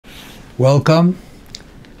Welcome.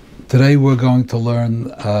 Today we're going to learn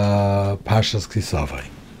Parshas Savo.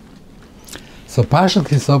 So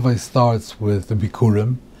Parshas Savo starts with the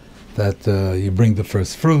Bikurim, that you bring the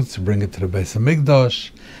first fruits, you bring it to the Beis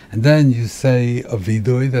HaMikdash, and then you say a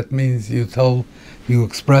vidui. That means you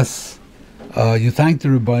express, you thank the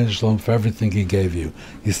Rebbeinu Shalom for everything he gave you.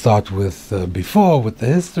 You start with with the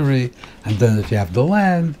history, and then if you have the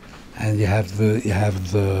land, and you have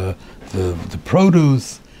the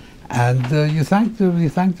produce, and you thank the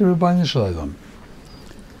Rebbeinu Shalom.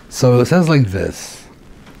 So it says like this: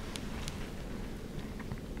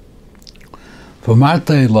 For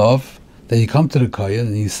Martei love, then you come to the Kohen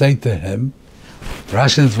and you say to him,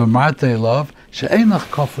 Rashi says, For Martei love, she'enach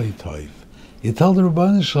kofei toiv. You tell the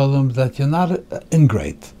Rebbeinu Shalom that you're not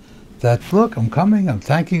ingrate. That, look, I'm coming, I'm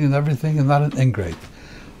thanking you and everything, and not an ingrate.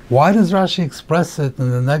 Why does Rashi express it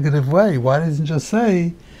in a negative way? Why doesn't he just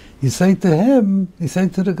say, you say to him, you say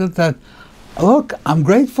to the good that, look, I'm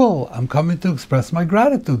grateful, I'm coming to express my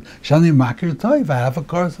gratitude. Shani makir toiv, I have a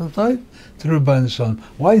course of toiv to the Rebbeinu Shalom.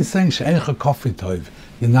 Why are you saying she'encha kofei toiv?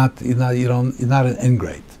 You're not an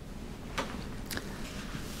ingrate.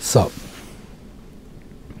 So,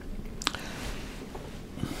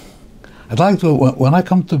 I'd like to, when I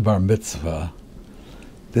come to Bar-Mitzvah,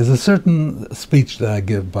 there's a certain speech that I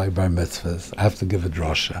give by Bar-Mitzvahs. I have to give a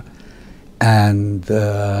drasha. And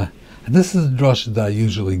this is a drasha that I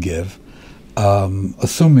usually give,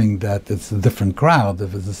 assuming that it's a different crowd.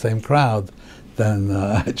 If it's the same crowd, then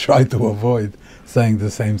I try to avoid saying the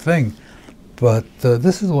same thing. But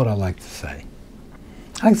this is what I like to say.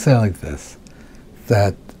 I say like this,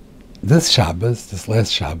 that this Shabbos, this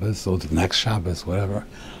last Shabbos, or the next Shabbos, whatever,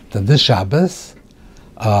 that this Shabbos,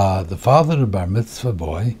 the father of the Bar-Mitzvah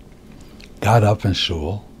boy got up in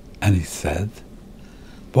shul and he said,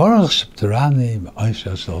 Baruch Shepterani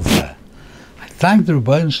Me'osha Shel Zeh. I thank the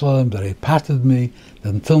Rebbeinu Shalom that he parted me,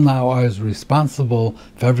 that until now I was responsible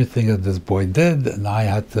for everything that this boy did, and I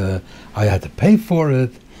had to pay for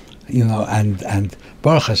it, and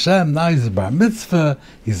Baruch Hashem, now he's a Bar Mitzvah,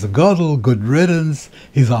 he's a Gadol, good riddance,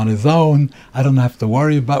 he's on his own, I don't have to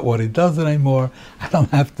worry about what he does anymore,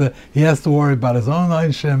 he has to worry about his own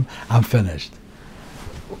Eishim, I'm finished.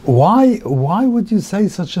 Why would you say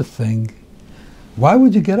such a thing? Why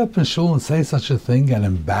would you get up in shul and say such a thing and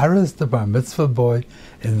embarrass the Bar Mitzvah boy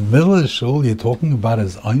in the middle of the shul? You're talking about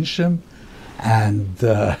his Eishim, and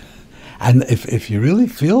if you really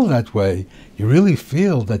feel that way, you really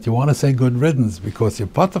feel that you want to say good riddance because you're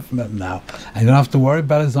potter from him now, and you don't have to worry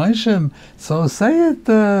about his Eishim. So say it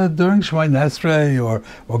during Shemay Nesrei, or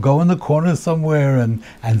go in the corner somewhere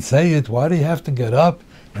and say it. Why do you have to get up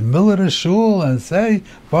in the middle of the shul and say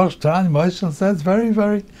Baruch Shepterani Me'osha Shel Zeh? It's very,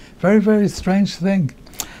 very, very, very strange thing.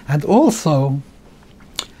 And also,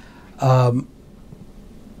 I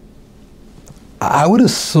would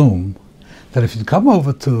assume that if you come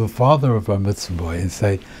over to the father of a mitzvah boy and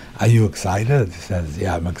say, are you excited? He says,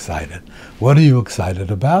 yeah, I'm excited. What are you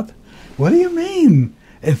excited about? What do you mean?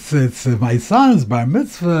 It's my son's bar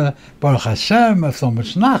mitzvah, Baruch Hashem, so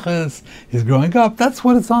much nachas, he's growing up. That's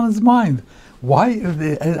what it's on his mind. Why?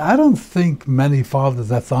 I don't think many fathers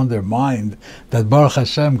that's on their mind, that Baruch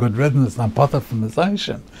Hashem, good riddance, and potter from his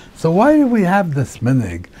Eishim. So why do we have this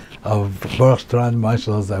minig of Baruch Shepterani Me'osha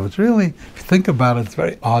Shel Zeh? Which really, if you think about it, it's a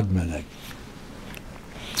very odd minig.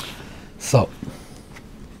 So,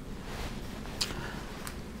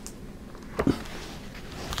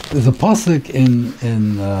 there's a pasuk in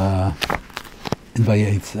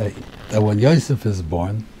Vayetzei that when Yosef is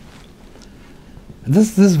born, and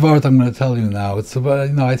this word I'm going to tell you now. It's about,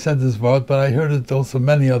 I said this word, but I heard it also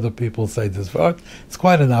many other people say this word. It's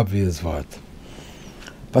quite an obvious word.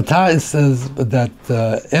 But it says that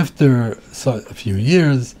after a few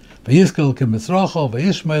years, Vayiskel Kimisrochel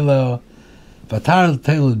Vayishmaeleo, Vatar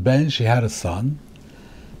Teled Ben, she had a son.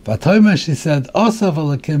 Vatoyma, she said, Osav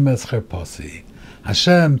Alakim Es Cherposi.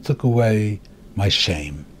 Hashem took away my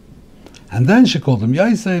shame. And then she called him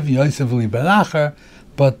Yosef Li Ben Acher,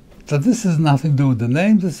 but this has nothing to do with the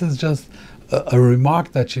name. This is just a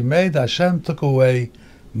remark that she made. Hashem took away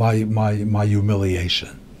my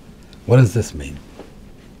humiliation. What does this mean?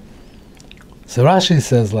 So Rashi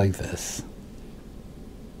says like this.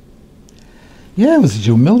 Yeah, it was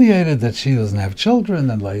humiliated that she doesn't have children,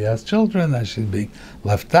 and Leah has children, and she'd be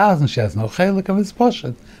left out, and she has no chelik of his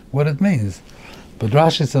poshet, what it means. But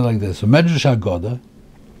Rashi said like this, Medrash Haggadah,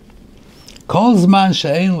 Kol zman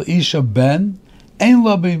she'ein l'isha ben, ein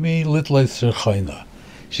lo b'mi litlei tzirchoina.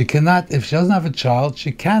 She cannot, if she doesn't have a child,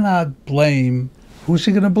 she cannot blame, who's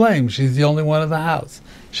she going to blame? She's the only one in the house.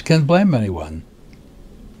 She can't blame anyone.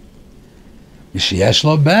 Mishiyesh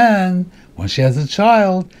lo ben, when she has a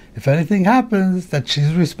child, if anything happens that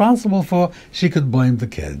she's responsible for, she could blame the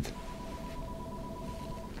kid.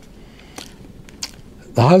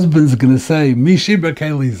 The husband's going to say, Mi shiba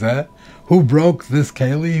keli zeh, who broke this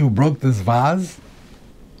keli, who broke this vase?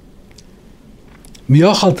 Mi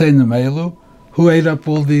ochal teinim elu, who ate up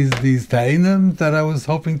all these teinim that I was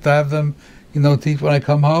hoping to have them, to eat when I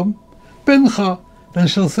come home? Bincha. Then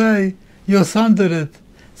she'll say, your son did it.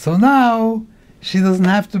 So now, she doesn't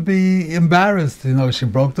have to be embarrassed. She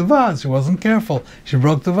broke the vase. She wasn't careful. She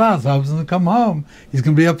broke the vase. The husband will come home. He's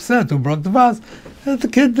going to be upset. Who broke the vase? The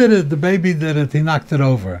kid did it. The baby did it. He knocked it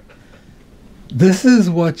over. This is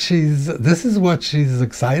what she's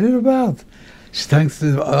excited about. She thanks to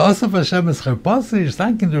Osef Hashem es Cherpasi. She's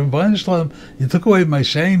thanking the Rebbeinu Shalom. You took away my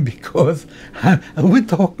shame because we're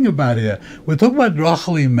talking about here. We're talking about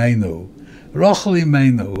Rachel Imenu. Rachel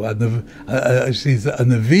Imenu. She's a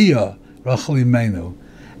Neviah. Rachel Imenu.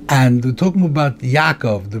 And we're talking about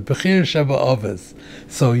Yaakov, the Bechir Sheba Ovis.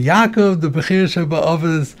 So Yaakov, the Bechir Sheba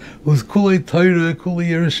Ovis, who's Kulei Torah, Kulei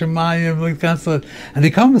Yerushalayim, like that. And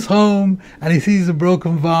he comes home and he sees a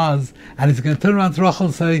broken vase, and he's going to turn around to Rachel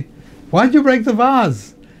and say, why'd you break the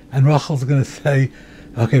vase? And Rachel's going to say,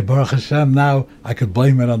 okay, Baruch Hashem, now I could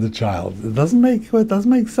blame it on the child. It doesn't make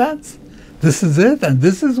sense. This is it, and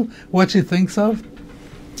this is what she thinks of.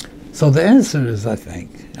 So the answer is, I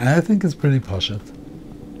think it's pretty pashut,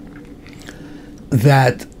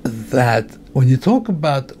 that when you talk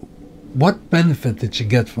about what benefit did she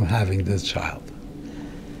get from having this child,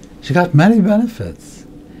 she got many benefits.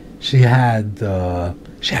 She had a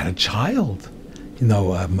child.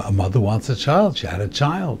 A mother wants a child. She had a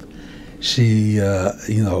child. She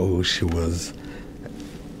was,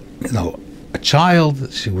 a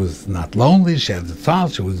child. She was not lonely. She had a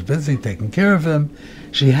child. She was busy taking care of him.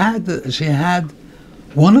 She had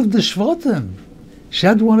one of the Shvatim.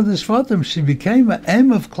 She became an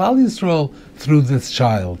em of Klal Yisrael through this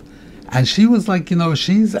child. And she was like,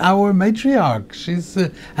 she's our matriarch. She's,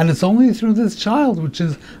 and it's only through this child, which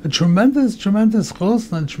is a tremendous, tremendous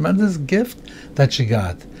chus and tremendous gift that she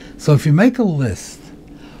got. So if you make a list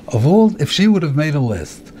if she would have made a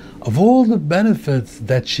list of all the benefits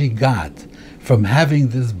that she got from having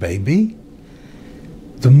this baby,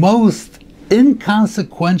 the most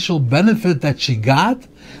inconsequential benefit that she got,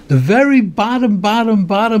 the very bottom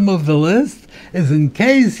of the list, is in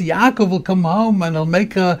case Yaakov will come home and he'll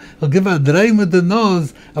give a dream with the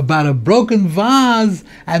nose about a broken vase,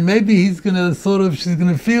 and maybe she's gonna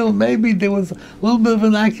feel maybe there was a little bit of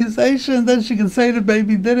an accusation, then she can say the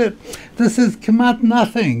baby did it. This is kamat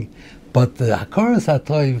nothing. But the Hakoras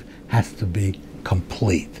HaTov has to be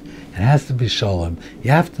complete. It has to be shalom.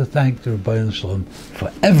 You have to thank the Rebbeinu Shalom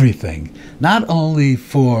for everything, not only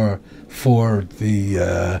for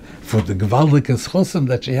the gewaldige chacham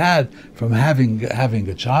that she had from having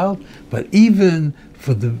a child, but even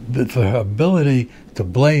for her ability to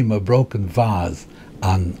blame a broken vase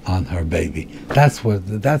on her baby. That's what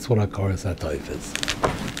Hakoras HaTov is.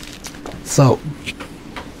 So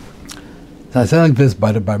I say like this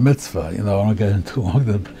by the Bar-Mitzvah. I don't get into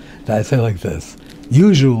long. I say like this.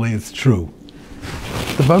 Usually it's true.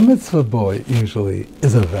 The Bar-Mitzvah boy usually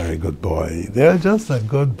is a very good boy. They're just a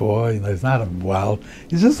good boy. He's not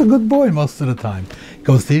he's just a good boy most of the time. He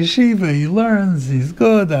goes to yeshiva, he learns, he's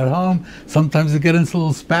good at home. Sometimes he gets into a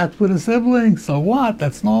little spat with a sibling, so what?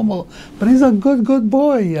 That's normal. But he's a good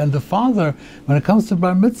boy. And the father, when it comes to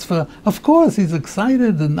Bar-Mitzvah, of course he's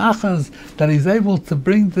excited, the nachas, that he's able to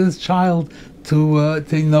bring this child to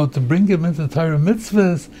bring him into Torah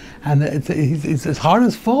mitzvahs, and his heart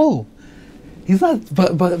is full. He's not,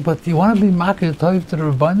 but you want to be makir tov to the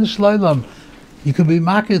Rebbeinu Shalom. You can be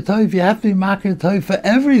makir tov. You have to be makir tov for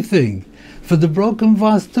everything, for the broken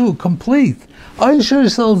vase too, complete. What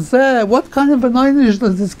kind of an einish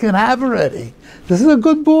does this kid have already? This is a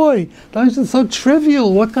good boy. The einish is so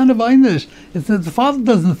trivial. What kind of einish? It's that the father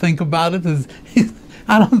doesn't think about it.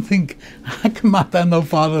 I don't think, I come out there, no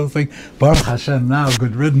father will think, Baruch Hashem, now,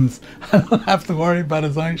 good riddance. I don't have to worry about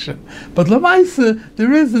his action. But Lamaisa,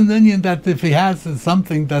 there is an Indian that if he has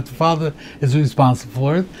something that the father is responsible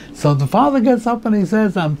for it. So the father gets up and he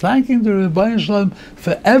says, I'm thanking the Rebbeinu Shalom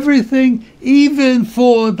for everything, even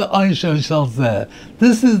for the Aisha Shalzeh.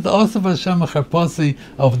 This is the Osef Hashem Cherpasi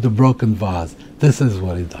of the broken vase. This is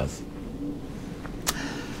what he does.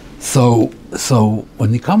 So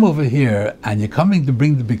when you come over here and you're coming to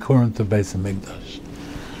bring the Bikurim to Beis HaMikdash,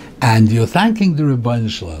 and you're thanking the Rebbeinu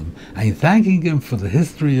Shalom, and you're thanking him for the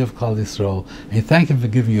history of Klal Yisrael, and you thank him for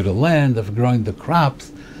giving you the land, for growing the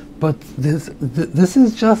crops, But this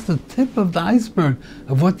is just the tip of the iceberg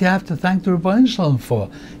of what you have to thank the Rebbeinu Shalom for.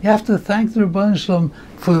 You have to thank the Rebbeinu Shalom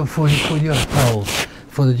for your health,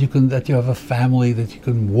 for that you have a family, that you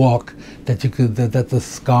can walk, that the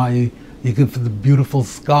sky, for the beautiful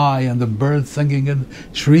sky and the birds singing in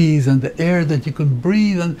trees and the air that you can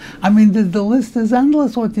breathe. And I mean, the list is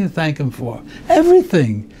endless. What do you thank Him for?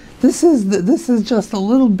 Everything. This is just a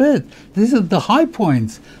little bit. These are the high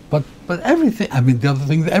points, but everything. I mean, the other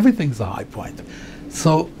things. Everything's a high point.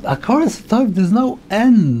 So Hakaras Hatov, there's no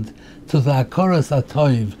end to the Hakaras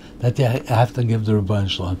Hatov that you have to give the Rebbeinu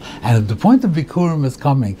Shalom. And if the point of Bikurim is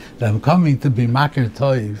coming, that I'm coming to be Makir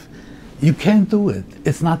Tov, you can't do it.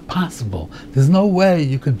 It's not possible. There's no way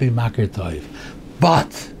you could be Makir Tov.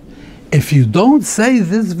 But if you don't say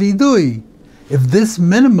this vidui, if this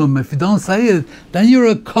minimum, if you don't say it, then you're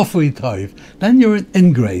a kafui toiv. Then you're an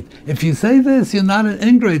ingrate. If you say this, you're not an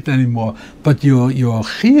ingrate anymore. But you're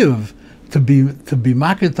chiyuv to be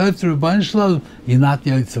makir toiv to Rebbeinu Shalom. You're not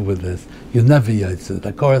yotze with this. You're never yotze.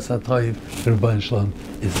 The Hakaras Hatov to Rebbeinu Shalom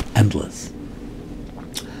is endless.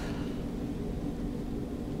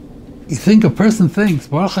 You think a person thinks,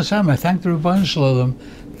 Baruch Hashem, I thank the Rebbeinu Shalom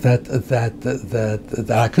that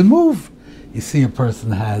I can move. You see, a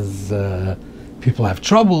person has. People have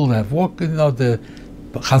trouble, they have the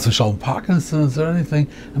Chas v'Shalom Parkinson's or anything.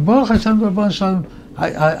 And Baruch Hashem, Rebbeinu Shalom,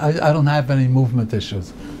 I don't have any movement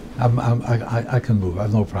issues. I can move, I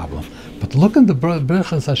have no problem. But look in the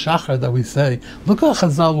Birchas HaShachar that we say, look at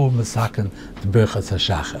Chazal who Mesaken, the Birchas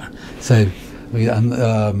HaShachar. Say,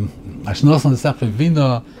 Ashnos Nesach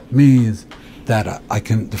Vina means that I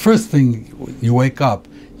can, the first thing you wake up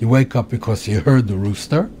because you heard the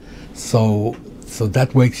rooster. So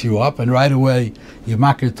that wakes you up, and right away you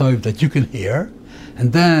makir tov that you can hear,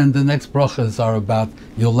 and then the next brachas are about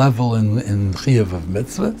your level in chiyuv of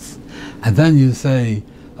mitzvahs, and then you say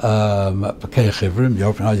pakei chivrim, you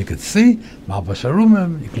open how you can see, malbash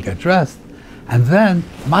harumim, you can get dressed, and then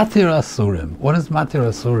matir asurim. What does matir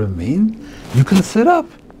asurim mean? You can sit up.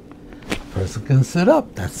 A person can sit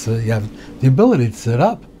up. That's you have the ability to sit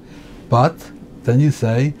up, but then you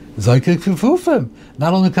say zoykek fufufim.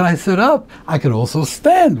 Not only can I sit up, I can also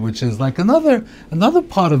stand, which is like another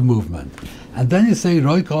part of movement. And then you say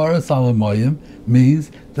Roi Ka'aretz Alamayim means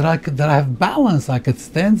that I have balance. I could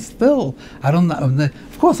stand still.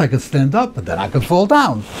 Of course, I could stand up, but then I could fall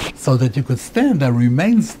down. So that you could stand and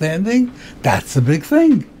remain standing. That's a big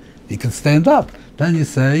thing. You can stand up. Then you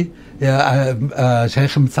say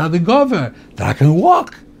Shechem Tzadik Gover, that I can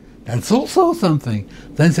walk. That's also something.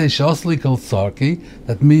 Then say Shosli Kol Sarki,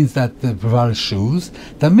 that means that the provided shoes.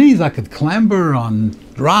 That means I could clamber on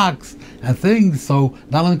rocks and things. So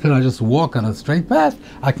not only can I just walk on a straight path,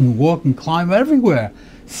 I can walk and climb everywhere.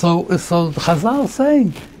 So the Chazal is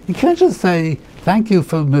saying, you can't just say, thank you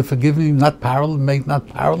for giving me not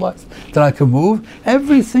paralyzed, that I can move.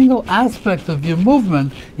 Every single aspect of your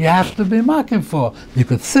movement, you have to be makir for. You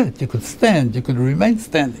could sit, you could stand, you could remain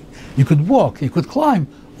standing, you could walk, you could climb.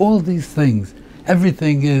 All these things,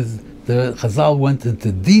 everything is, the Chazal went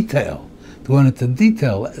into detail. They went into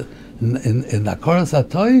detail. In Hakaras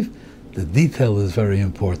Hatov, the detail is very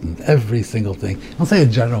important. Every single thing. I'll say a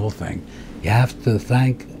general thing. You have to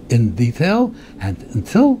thank in detail and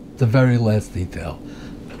until the very last detail.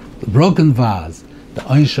 The broken vase, the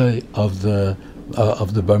einshay of the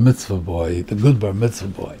Bar-Mitzvah boy, the good Bar-Mitzvah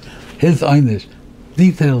boy, his einish,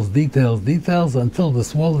 details until the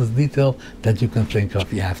smallest detail that you can think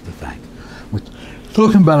of, you have to thank.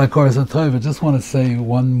 Talking about Hakaras Hatov, I just want to say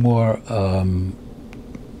one more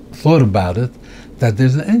thought about it, that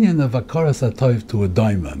there's an inyan of Hakaras Hatov to a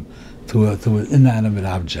daimon, to an inanimate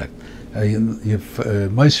object.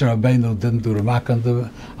 Moshe Rabbeinu didn't do Ramak on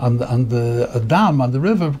the dam, on the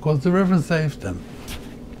river, because the river saved him.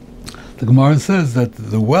 The Gemara says that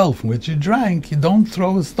the well from which you drank, you don't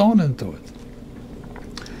throw a stone into it.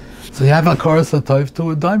 So you have Hakaras Hatov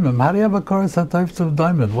to a diamond. How do you have Hakaras Hatov to a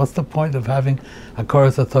diamond? What's the point of having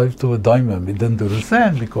Hakaras Hatov to a diamond? We didn't do the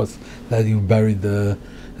sand because that you buried the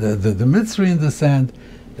mitzvah in the sand.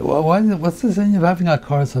 What's the saying of having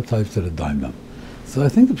Hakaras Hatov to the diamond? So I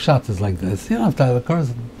think the pshat is like this. You don't have to have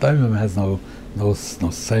Hakaras. Diamond has no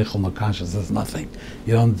seichel, no consciousness, nothing.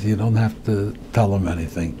 You don't have to tell him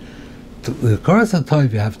anything. The Hakaras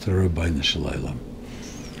Hatov you have to Rebbeinu Shalom.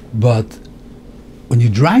 But when you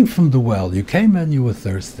drank from the well, you came in, you were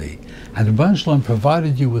thirsty, and Rebbeinu Shalom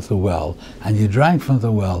provided you with a well, and you drank from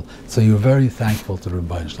the well, so you're very thankful to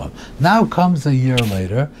Rebbeinu Shalom. Now comes a year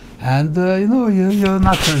later, and you're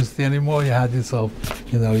not thirsty anymore. You had yourself,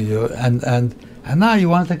 and now you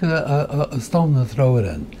want to take a stone and throw it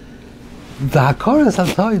in. The Hakaras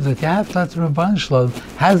HaTov that you have to Rebbeinu Shalom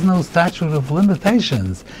has no statute of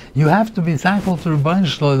limitations. You have to be thankful to Rebbeinu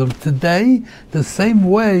Shalom today the same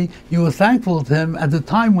way you were thankful to him at the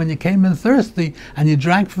time when you came in thirsty and you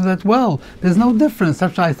drank from that well. There's no difference.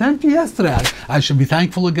 After I thanked you yesterday, I should be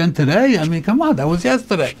thankful again today? I mean, come on, that was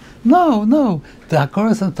yesterday. No. The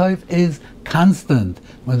Hakaras HaTov is constant.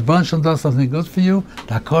 When Rebbeinu Shalom does something good for you,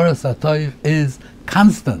 the Hakaras HaTov is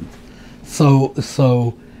constant. So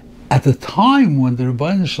at the time when the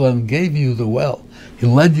Rebbeinu Shalom gave you the well, he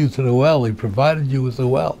led you to the well, he provided you with the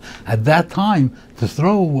well, at that time, to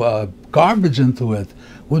throw garbage into it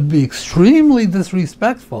would be extremely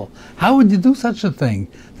disrespectful. How would you do such a thing?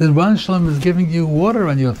 The Rebbeinu Shalom is giving you water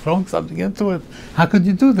and you're throwing something into it. How could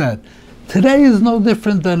you do that? Today is no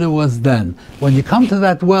different than it was then. When you come to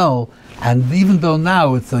that well, and even though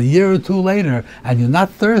now it's a year or two later, and you're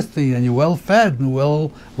not thirsty, and you're well fed and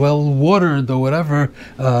well watered or whatever,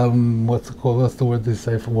 what's the word they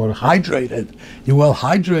say for water? Hydrated. You're well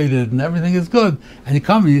hydrated and everything is good, and you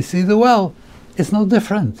come and you see the well, it's no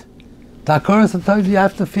different. The Hakaras HaTov you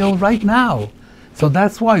have to feel right now. So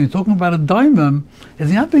that's why you're talking about a daimim. You're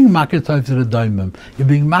not being makir tov to the daimim. You're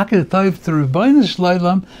being makir tov to Rebbeinu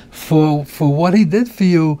Shalom for what he did for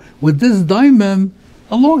you with this daimim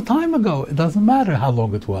a long time ago. It doesn't matter how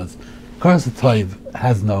long it was. Hakaras HaTov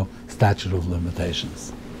has no statute of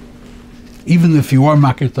limitations. Even if you were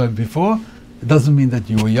makir tov before, it doesn't mean that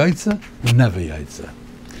you were yaitza. You're never yaitza.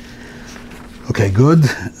 Okay, good.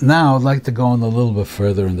 Now I'd like to go on a little bit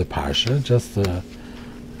further in the parsha. Just a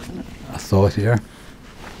thought here.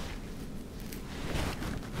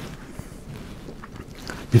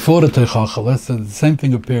 Before the techacha, the same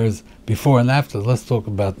thing appears before and after. Let's talk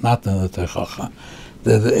about not in the techacha.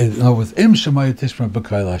 In other words, im shemaya tishma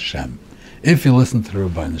b'kayil Hashem. If you listen to the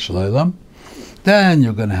Rebbeinu Shalom, then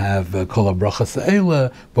you're going to have kol habracha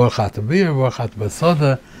se'ela, borchat abir, borchat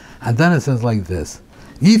basada, and then it says like this: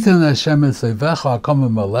 Yitin Hashem eseivecha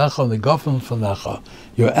akamim alecha negafim fanecha.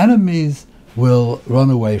 Your enemies will run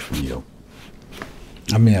away from you.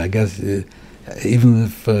 I mean, I guess even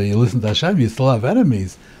if you listen to Hashem, you still have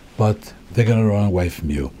enemies, but they're going to run away from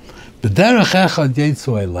you. B'derech echad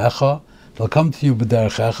yetzu eilecha. They'll come to you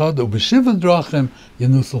b'derech echad, u'b'shiva drachim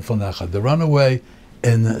yenusul fanecha. They run away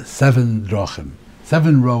in 7 drachim.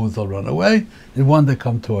 7 rows they'll run away, and one they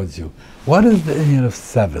come towards you. What is the union of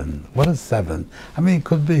 7? What is 7? I mean, it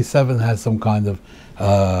could be 7 has some kind of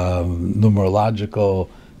numerological,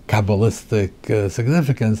 Kabbalistic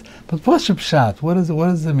significance, but Pashup Pshat, what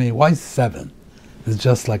does it mean? Why 7? Is it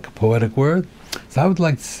just like a poetic word? So I would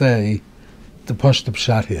like to say, the Pashup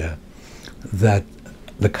Pshat here, that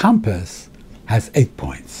the compass has 8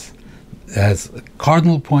 points. It has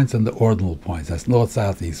cardinal points and the ordinal points. That's north,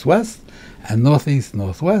 south, east, west, and northeast,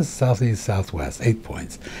 northwest, southeast, southwest. 8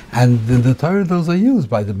 points. And in the Torah, those are used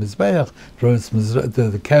by the Mizbeach,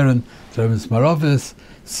 the Keren, the Maravis.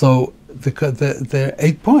 So there are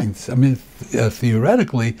 8 points. I mean,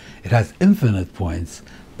 theoretically, it has infinite points,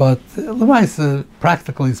 but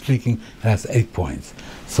practically speaking, it has 8 points.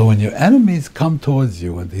 So when your enemies come towards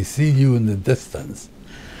you and they see you in the distance,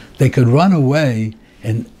 they could run away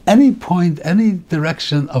in any point, any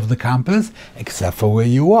direction of the compass, except for where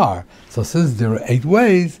you are. So since there are 8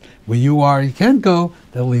 ways, where you are, you can't go,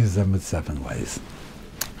 that leaves them with 7 ways.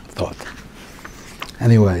 Thought.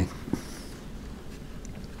 Anyway.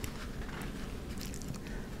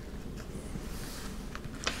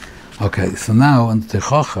 Okay, so now in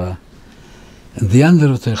Techacha, in the end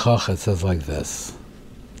of the Techacha, it says like this.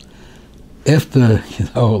 After,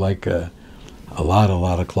 like a lot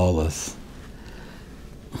of klolos,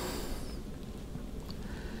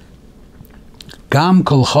 Gam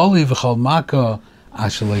kol choli v'chol maka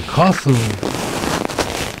asher leikosu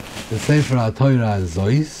the Sefer HaTorah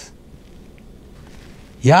Zois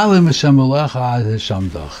Yalim Hashem Alecha ad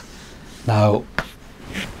Hishamdach. Now,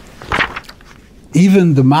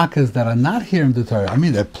 even the makas that are not here in the Torah, I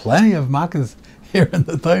mean, there are plenty of makas here in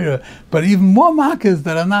the Torah, but even more makas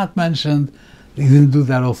that are not mentioned, he didn't do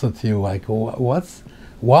that also to you. Like,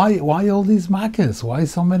 why all these makas? Why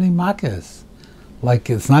so many makas?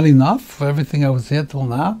 Like, it's not enough for everything I was here till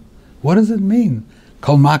now? What does it mean?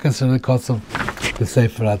 Kol makas are the cost of the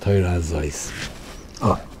Sefer HaTorah Zois.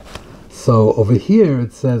 So over here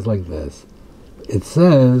it says like this. It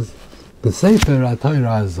says, the Sefer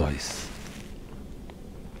HaTorah Zois.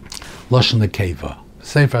 Lashon Nekeva,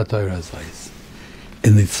 Sefer HaTorah Zois.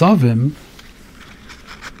 In the Tzavim,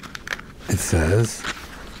 it says,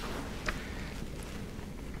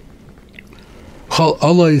 Chol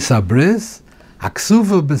Oloi Sabris,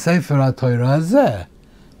 Aksuva b'Sefer HaTorah Zeh,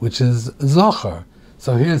 which is Zohar.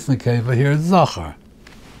 So here it's Nekeva, here it's Zohar.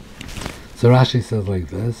 So Rashi says like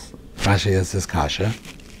this. Rashi has this kasha.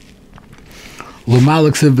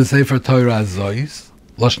 Lumalaksiv b'sefer Torah azois,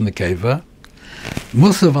 Lashon Nekeva,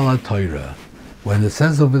 Musav ala Torah. When it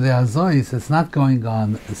says over there azois, it's not going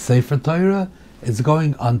on Sefer Torah, it's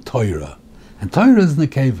going on Torah. And Torah is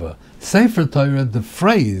Nekeva. Sefer Torah, the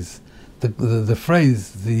phrase, the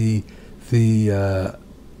phrase, the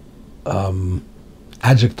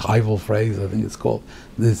adjectival phrase, I think it's called,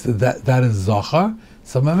 that is Zohar.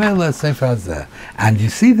 So Mamela Sefer Hazeh. And you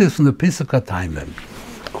see this from the Pisuk HaTaimim.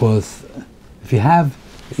 Because if you have,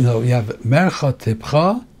 you have Mercha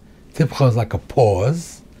Tipcha is like a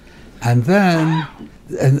pause, and then,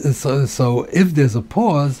 so if there's a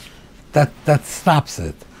pause, that stops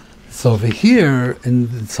it. So over here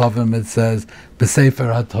in Savo it says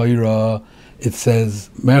B'Sefer HaTorah, it says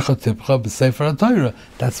Mercha Tipcha B'Sefer HaTorah.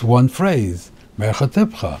 That's one phrase, Mercha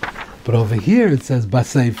Tipcha. But over here it says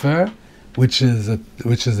B'Sefer, which is a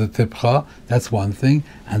Tipcha. That's one thing,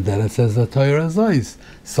 and then it says the Torah Zois.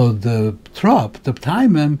 So the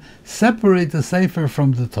Taimim separate the Sefer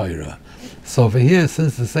from the Torah. So over here,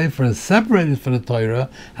 since the Sefer is separated from the Torah,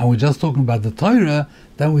 and we're just talking about the Torah,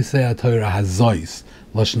 then we say a Torah has Zois,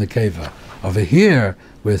 Lashon Nekeva. Over here,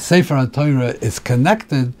 where Sefer HaTorah is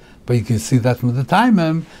connected, but you can see that from the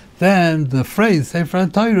Taimim, then the phrase Sefer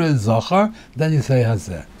HaTorah is Zohar, then you say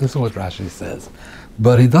Hazeh. This is what Rashi says.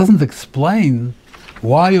 But he doesn't explain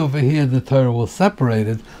why over here the Torah will separate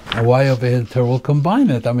it, and why over here the Torah will combine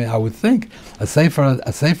it. I mean, I would think a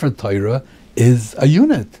Sefer Torah is a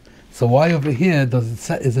unit. So why over here is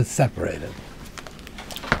it separated?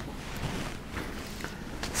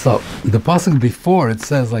 So the pasuk before it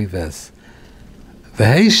says like this: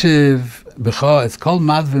 "V'heishiv b'cha." It's called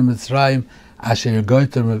Madvim Mitzrayim asher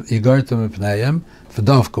yigortem mipneiim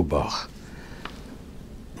v'davku bach.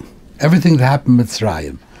 Everything that happened in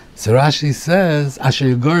Mitzrayim. So Rashi says asher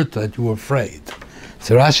yigorta, that you were afraid.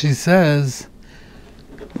 So Rashi says,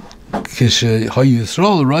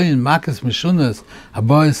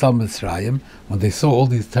 when they saw all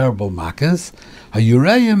these terrible makas,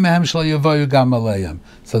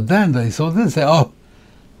 so then they saw this, say, oh,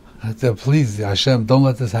 please, Hashem, don't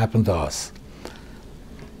let this happen to us.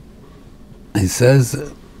 He says,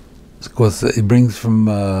 because he brings from,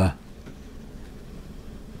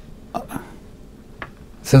 it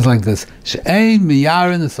says like this,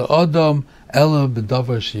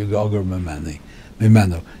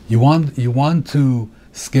 You want to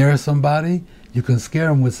scare somebody? You can scare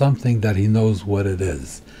him with something that he knows what it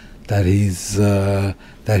is, that he's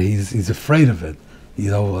afraid of it.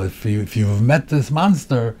 If you've met this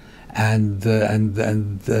monster and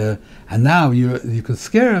now you could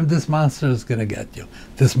scare him, this monster is going to get you.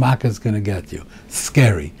 This makkah is going to get you. It's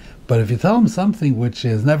scary. But if you tell him something which he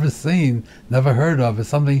has never seen, never heard of, is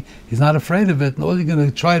something he's not afraid of it, and all you're going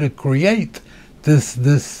to try to create this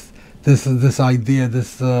idea,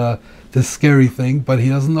 this scary thing, but he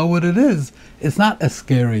doesn't know what it is. It's not as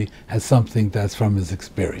scary as something that's from his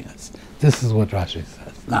experience. This is what Rashi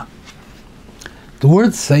says. Now, the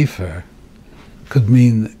word sefer could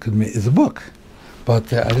mean is a book,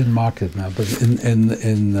 but I didn't mark it now. But in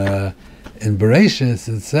Bereshis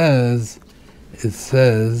it says.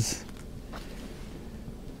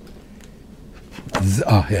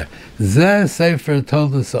 Zeh sefer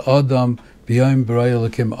told us Adam. Beginning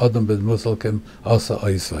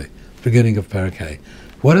of Parakeh.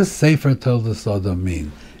 What does Sefer Toldos Adam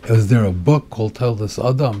mean? Was there a book called Toldos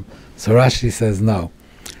Adam? So Rashi says no.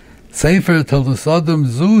 Sefer Toldos Adam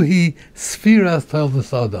Zuhi Sfiras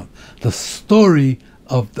Toldos Adam. The story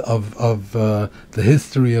of the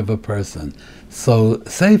history of a person. So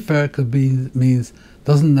Sefer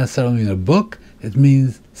doesn't necessarily mean a book. It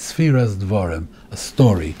means Sfiras Dvarim, a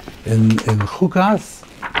story. In Chukas,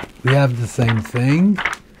 we have the same thing.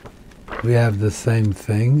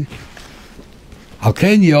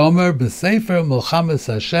 Alkein Yomer b'Sefer Milchamas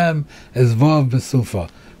Hashem Ezvav b'Sufa.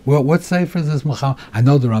 Well, what Sefer is this Milchamas? I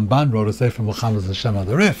know the Ramban wrote a Sefer Milchamas Hashem on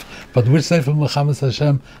the Rif, but which Sefer Milchamas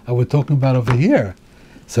Hashem are we talking about over here?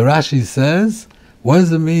 So Rashi says, what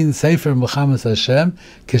does it mean, Sefer Milchamas Hashem?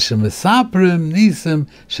 Kishemesaprim nisim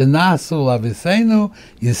shenasu laviseinu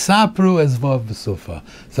yisapru ezvav b'Sufa.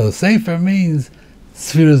 So Sefer means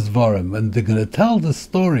Sfiras Dvarim, and they're going to tell the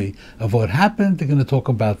story of what happened. They're going to talk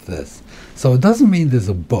about this. So it doesn't mean there's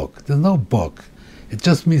a book. There's no book. It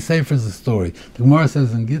just means Sefer is a story. The Gemara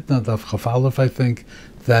says in Gitna Daf Chaf Aleph, I think,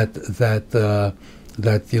 that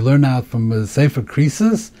you learn out from Sefer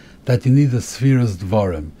Krisis that you need a Sfiras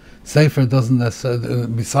Dvarim. Sefer doesn't necessarily,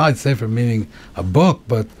 besides Sefer meaning a book,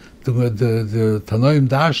 but the Tanoim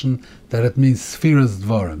Darshan that it means Sfiras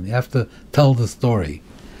Dvarim. You have to tell the story.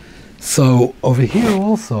 So over here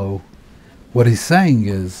also, What he's saying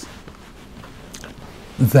is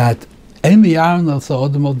that you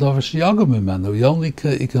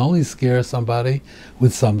can only scare somebody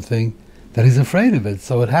with something that he's afraid of it.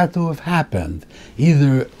 So it had to have happened.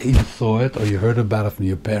 Either you saw it, or you heard about it from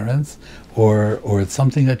your parents, or it's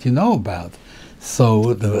something that you know about.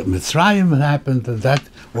 So the Mitzrayim happened,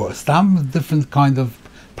 or some different kind of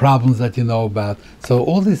problems that you know about. So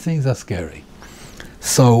all these things are scary.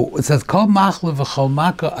 So it says, Kol machle v'chol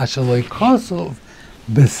maka asher lo yikosov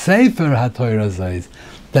b'sefer haTorah zayis,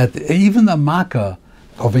 that even a makkah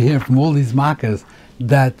over here from all these makkahs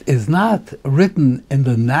that is not written in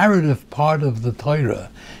the narrative part of the Torah.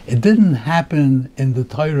 It didn't happen in the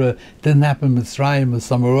Torah, it didn't happen in Mitzrayim or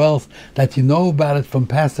somewhere else, that you know about it from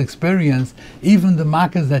past experience. Even the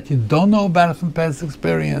makkahs that you don't know about it from past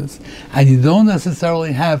experience, and you don't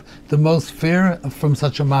necessarily have the most fear from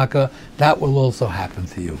such a makkah, that will also happen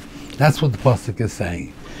to you. That's what the pasuk is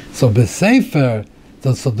saying. So B'Sefer,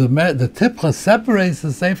 so the Tipcha separates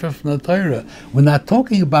the Sefer from the Torah. We're not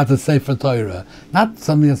talking about the Sefer Torah, not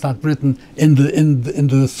something that's not written in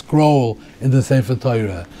the scroll in the Sefer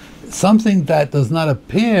Torah, something that does not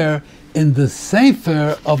appear in the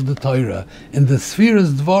Sefer of the Torah, in the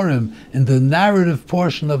Sfiras Dvorim, in the narrative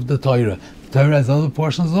portion of the Torah. The Torah has other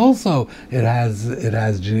portions also. It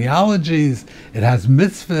has genealogies, it has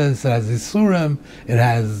mitzvahs, it has isurim, it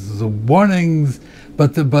has warnings.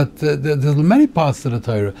 But there's many parts to the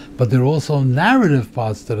Torah, but there are also narrative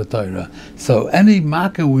parts to the Torah. So any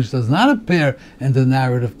makkah which does not appear in the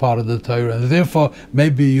narrative part of the Torah, and therefore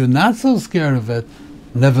maybe you're not so scared of it,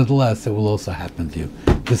 nevertheless it will also happen to you.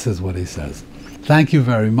 This is what he says. Thank you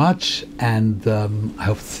very much, and I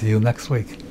hope to see you next week.